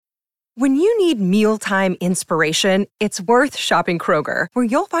When you need mealtime inspiration, it's worth shopping Kroger, where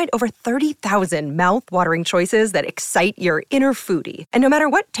you'll find over 30,000 mouth-watering choices that excite your inner foodie. And no matter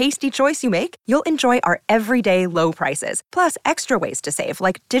what tasty choice you make, you'll enjoy our everyday low prices, plus extra ways to save,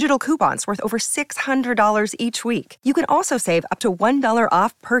 like digital coupons worth over $600 each week. You can also save up to $1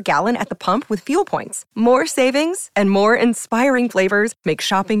 off per gallon at the pump with fuel points. More savings and more inspiring flavors make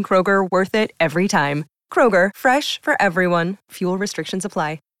shopping Kroger worth it every time. Kroger, fresh for everyone. Fuel restrictions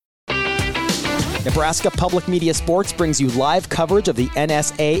apply. Nebraska Public Media Sports brings you live coverage of the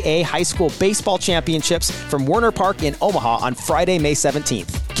NSAA High School Baseball Championships from Werner Park in Omaha on Friday, May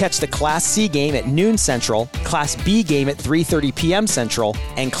 17th. Catch the Class C game at noon Central, Class B game at 3:30 p.m. Central,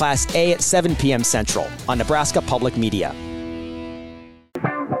 and Class A at 7 p.m. Central on Nebraska Public Media.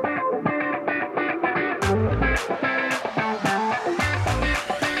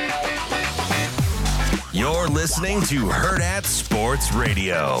 You're listening to Hurrdat Sports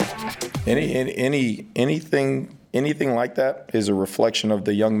Radio. Anything like that is a reflection of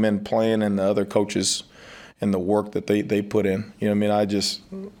the young men playing and the other coaches and the work that they put in. You know what I mean?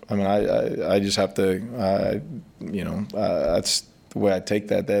 I just have to, that's the way I take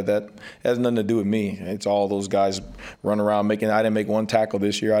that. That has nothing to do with me. It's all those guys run around I didn't make one tackle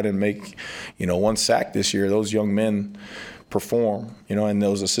this year. I didn't make, one sack this year. Those young men perform, and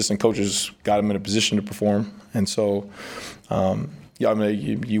those assistant coaches got them in a position to perform. And so,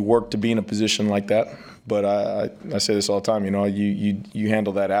 you work to be in a position like that. But I say this all the time, you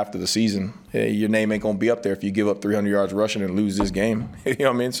handle that after the season. Your name ain't gonna be up there if you give up 300 yards rushing and lose this game. You know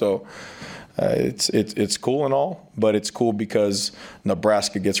what I mean? So it's cool and all, but it's cool because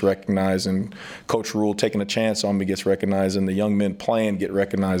Nebraska gets recognized and Coach Rule taking a chance on me gets recognized and the young men playing get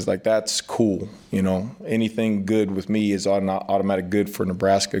recognized. Like, that's cool. Anything good with me is automatic good for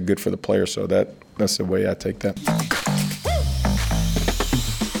Nebraska, good for the player. So that's the way I take that.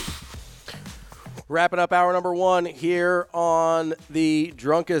 Wrapping up hour number one here on the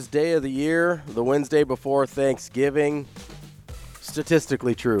drunkest day of the year, the Wednesday before Thanksgiving.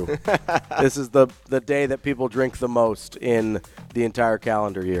 Statistically true. This is the day that people drink the most in the entire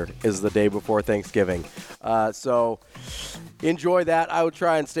calendar year, is the day before Thanksgiving. So enjoy that. I would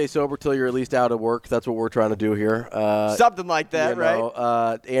try and stay sober till you're at least out of work. That's what we're trying to do here. Something like that,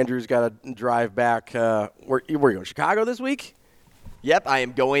 right? Andrew's got to drive back. Where you going, Chicago this week? Yep, I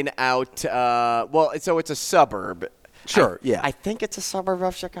am going out. So it's a suburb. Sure, yeah. I think it's a suburb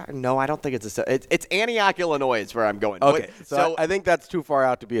of Chicago. No, I don't think it's a suburb. It's Antioch, Illinois is where I'm going. Okay, so I think that's too far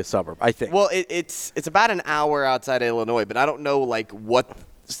out to be a suburb, I think. Well, it's about an hour outside of Illinois, but I don't know, what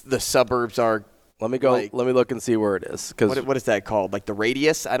the suburbs are. Let me go. Let me look and see where it is. What is that called? Like the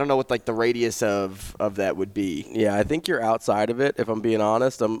radius? I don't know what the radius of that would be. Yeah, I think you're outside of it, if I'm being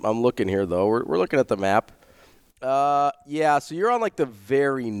honest. I'm looking here, though. We're looking at the map. Yeah, so you're on the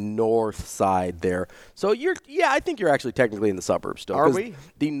very north side there. So I think you're actually technically in the suburbs still. Are we?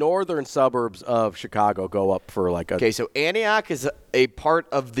 The northern suburbs of Chicago go up for Okay, so Antioch is a part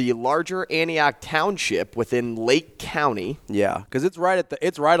of the larger Antioch Township within Lake County. Yeah, because it's right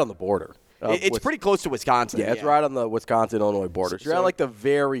on the border. It's pretty close to Wisconsin. Yeah, it's right on the Wisconsin-Illinois border. So you're at the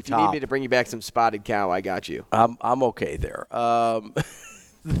very top. If you need me to bring you back some spotted cow, I got you. I'm okay there.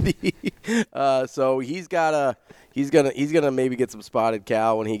 So he's gonna maybe get some spotted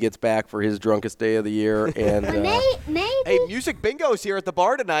cow when he gets back for his drunkest day of the year. And maybe. Hey, music bingo's here at the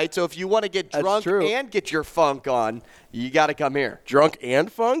bar tonight. So if you want to get drunk and get your funk on, you got to come here. Drunk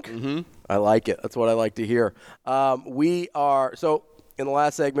and funk? Mm-hmm. I like it. That's what I like to hear. So in the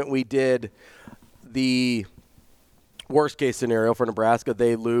last segment we did the worst case scenario for Nebraska.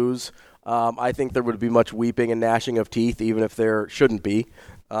 They lose. I think there would be much weeping and gnashing of teeth, even if there shouldn't be.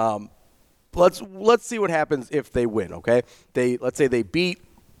 Let's see what happens if they win, okay? Let's say they beat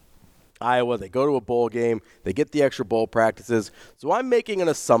Iowa, they go to a bowl game, they get the extra bowl practices. So I'm making an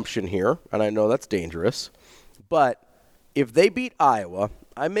assumption here, and I know that's dangerous, but if they beat Iowa,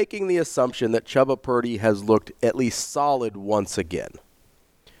 I'm making the assumption that Chubba Purdy has looked at least solid once again,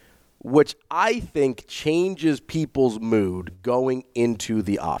 which I think changes people's mood going into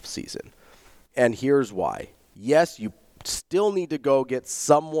the offseason. And here's why. Yes, you still need to go get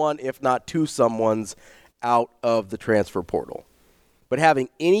someone, if not two someones, out of the transfer portal. But having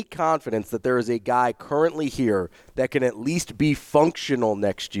any confidence that there is a guy currently here that can at least be functional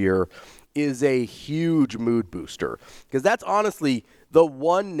next year is a huge mood booster. Because that's honestly the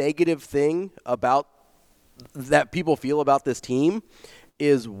one negative thing about that people feel about this team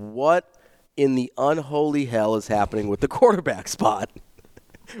is what in the unholy hell is happening with the quarterback spot.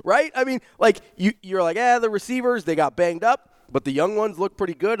 Right? I mean, you're like, the receivers, they got banged up. But the young ones look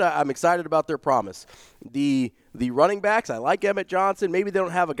pretty good. I'm excited about their promise. The running backs, I like Emmett Johnson. Maybe they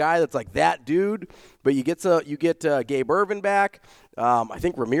don't have a guy that's like that dude, but you get Gabe Irvin back. I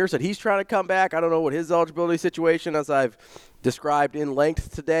think Ramir said he's trying to come back. I don't know what his eligibility situation, as I've described in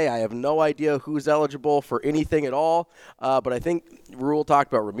length today. I have no idea who's eligible for anything at all. But I think Rule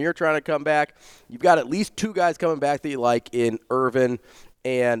talked about Ramir trying to come back. You've got at least 2 guys coming back that you like in Irvin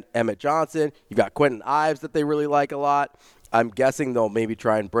and Emmett Johnson. You've got Quentin Ives that they really like a lot. I'm guessing they'll maybe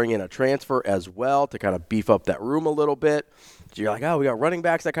try and bring in a transfer as well to kind of beef up that room a little bit. So you're like, oh, we got running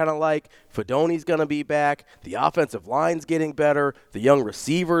backs I kind of like. Fedoni's going to be back. The offensive line's getting better. The young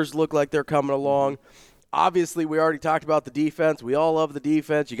receivers look like they're coming along. Obviously, we already talked about the defense. We all love the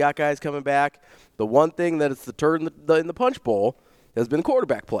defense. You got guys coming back. The one thing that it's the turn in the punch bowl has been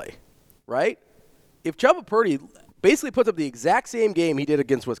quarterback play, right? If Chuba Purdy basically puts up the exact same game he did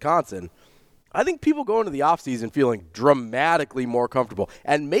against Wisconsin, I think people go into the offseason feeling dramatically more comfortable.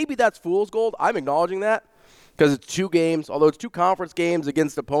 And maybe that's fool's gold. I'm acknowledging that because it's 2 games, although it's 2 conference games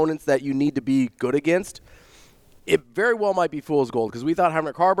against opponents that you need to be good against. It very well might be fool's gold because we thought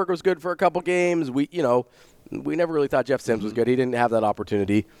Heinrich Harburg was good for a couple games. We never really thought Jeff Sims was good. He didn't have that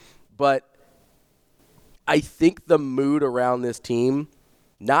opportunity. But I think the mood around this team,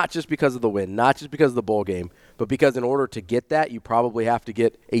 not just because of the win, not just because of the bowl game, but because in order to get that, you probably have to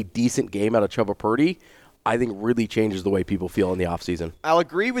get a decent game out of Chuba Purdy, I think really changes the way people feel in the offseason. I'll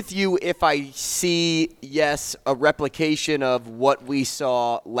agree with you if I see, yes, a replication of what we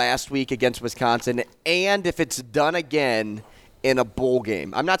saw last week against Wisconsin, and if it's done again in a bowl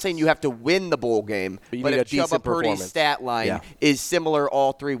game. I'm not saying you have to win the bowl game, but if Chuba Purdy's stat line is similar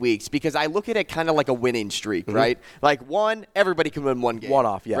all 3 weeks, because I look at it kind of like a winning streak, right? Like 1, everybody can win 1 game.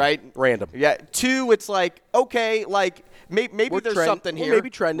 One-off, right? Random. Yeah. 2, it's like, okay, like maybe there's something here. Maybe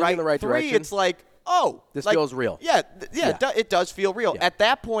trending in the right direction. 3, it's like, oh, this feels real. Yeah. It does feel real. Yeah. At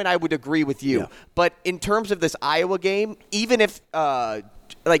that point, I would agree with you. Yeah. But in terms of this Iowa game, even if,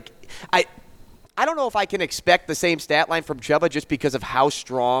 I don't know if I can expect the same stat line from Chuba just because of how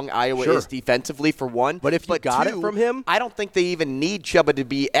strong Iowa is defensively, for one. But if you got 2, it from him, I don't think they even need Chuba to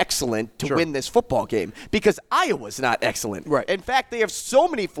be excellent to win this football game because Iowa's not excellent. Right. In fact, they have so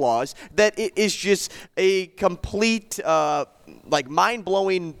many flaws that it is just a complete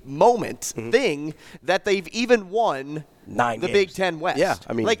mind-blowing thing that they've even won 9 the games. Big Ten West. Yeah,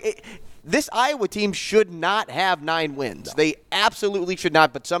 I mean, this Iowa team should not have 9 wins. No. They absolutely should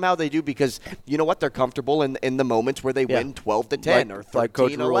not, but somehow they do because you know what? They're comfortable in the moments where they win 12-10 or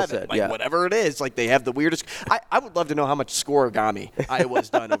 13-11, whatever it is. Like they have the weirdest. I would love to know how much scorigami Iowa's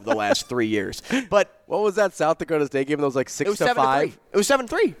done over the last 3 years. But what was that South Dakota State game that was like 6-5? It was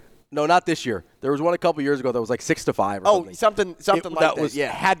 7-3. No, not this year. There was one a couple years ago that was like 6-5 or something. something like that.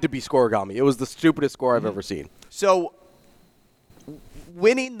 Had to be scorigami. It was the stupidest score I've ever seen. So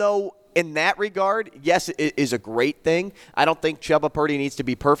winning, though, in that regard, yes, it is a great thing. I don't think Chuba Purdy needs to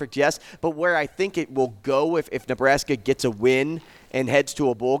be perfect, yes. But where I think it will go if Nebraska gets a win and heads to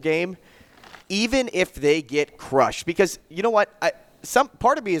a bowl game, even if they get crushed, because you know what? Some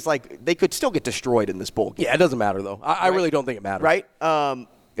part of me is like they could still get destroyed in this bowl game. Yeah, it doesn't matter, though. I really don't think it matters. Right?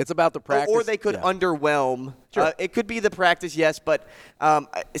 It's about the practice. Or they could underwhelm. Sure. It could be the practice, yes. But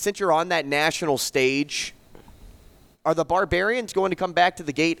since you're on that national stage, are the Barbarians going to come back to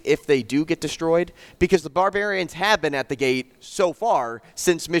the gate if they do get destroyed? Because the Barbarians have been at the gate so far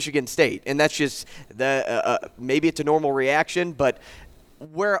since Michigan State. And that's just maybe it's a normal reaction. But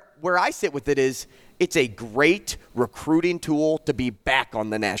where I sit with it is it's a great recruiting tool to be back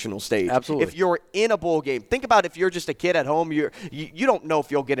on the national stage. Absolutely. If you're in a bowl game, think about if you're just a kid at home, you don't know if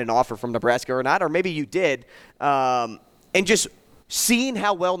you'll get an offer from Nebraska or not, or maybe you did. And just seeing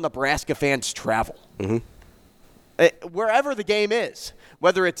how well Nebraska fans travel. Mm-hmm. Wherever the game is,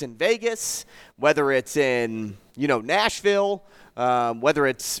 whether it's in Vegas, whether it's in Nashville, whether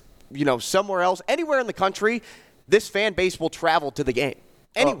it's somewhere else, anywhere in the country, this fan base will travel to the game.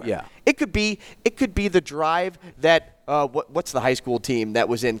 Anywhere. Oh, yeah. It could be the drive that what's the high school team that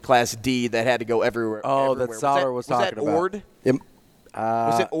was in Class D that had to go everywhere? Oh, everywhere. that Sauer was talking about. Was that Ord?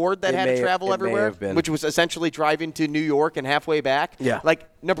 Was it Ord that had to travel everywhere? Which was essentially driving to New York and halfway back? Yeah. Like,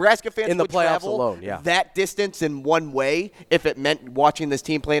 Nebraska fans in the would playoffs travel alone, yeah. that distance in one way if it meant watching this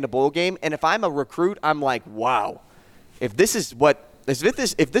team play in a bowl game. And if I'm a recruit, I'm like, wow. If this is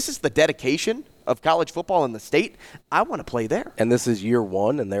the dedication of college football in the state, I want to play there. And this is year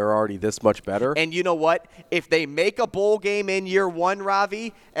 1, and they're already this much better. And you know what? If they make a bowl game in year 1,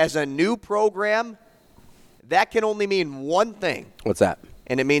 Ravi, as a new program, that can only mean one thing. What's that?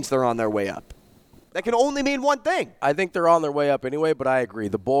 And it means they're on their way up. That can only mean one thing. I think they're on their way up anyway, but I agree.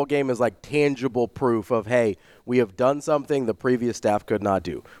 The bowl game is like tangible proof of, hey, we have done something the previous staff could not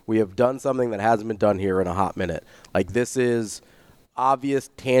do. We have done something that hasn't been done here in a hot minute. Like, this is obvious,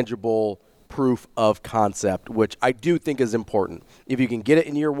 tangible proof of concept, which I do think is important. If you can get it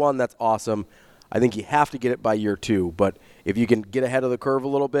in year one, that's awesome. I think you have to get it by year two, but if you can get ahead of the curve a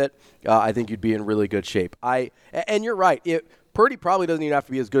little bit, I think you'd be in really good shape. And you're right. Purdy probably doesn't even have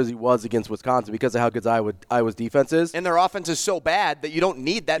to be as good as he was against Wisconsin because of how good Iowa's defense is. And their offense is so bad that you don't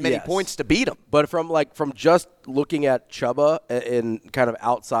need that many points to beat them. But from just looking at Chubba and kind of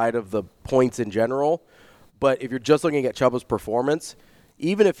outside of the points in general, but if you're just looking at Chubba's performance,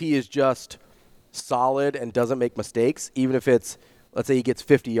 even if he is just solid and doesn't make mistakes, even if it's, let's say he gets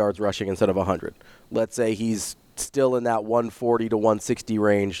 50 yards rushing instead of 100. Let's say he's still in that 140 to 160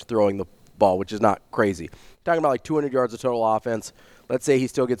 range throwing the ball, which is not crazy. Talking about like 200 yards of total offense. Let's say he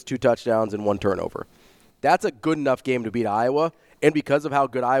still gets 2 touchdowns and 1 turnover. That's a good enough game to beat Iowa. And because of how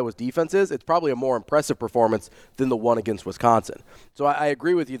good Iowa's defense is, it's probably a more impressive performance than the one against Wisconsin. So I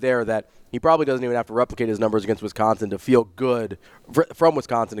agree with you there that he probably doesn't even have to replicate his numbers against Wisconsin to feel good from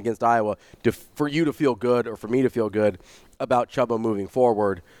Wisconsin against Iowa for you to feel good or for me to feel good about Chubba moving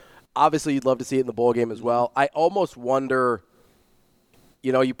forward. Obviously, you'd love to see it in the bowl game as well. I almost wonder,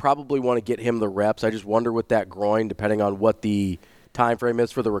 you probably want to get him the reps. I just wonder with that groin, depending on what the time frame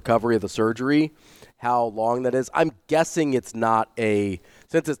is for the recovery of the surgery, how long that is. I'm guessing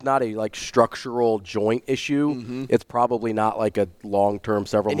since it's not a like structural joint issue, it's probably not like a long-term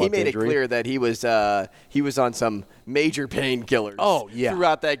several month injury. And he made it clear that he was on some major painkillers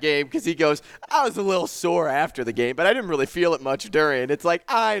throughout that game because he goes, I was a little sore after the game, but I didn't really feel it much during. It's like,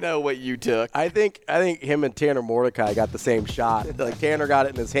 I know what you took. I think him and Tanner Mordecai got the same shot. Like Tanner got it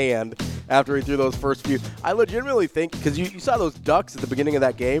in his hand after he threw those first few. I legitimately think, because you saw those ducks at the beginning of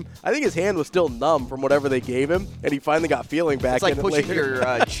that game, I think his hand was still numb from whatever they gave him, and he finally got feeling back. It's like pushing your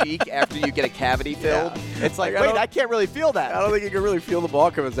cheek after you get a cavity filled. Yeah. It's like, wait, I can't really feel that. I don't think he could really feel the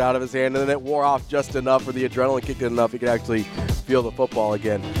ball coming out of his hand, and then it wore off just enough, or the adrenaline kicked in enough he could actually feel the football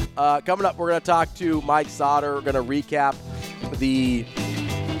again. Coming up, we're going to talk to Mike Sauter. We're going to recap the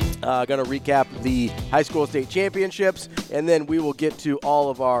high school state championships, and then we will get to all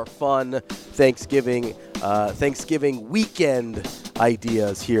of our fun Thanksgiving weekend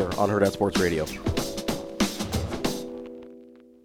ideas here on Herd at Sports Radio.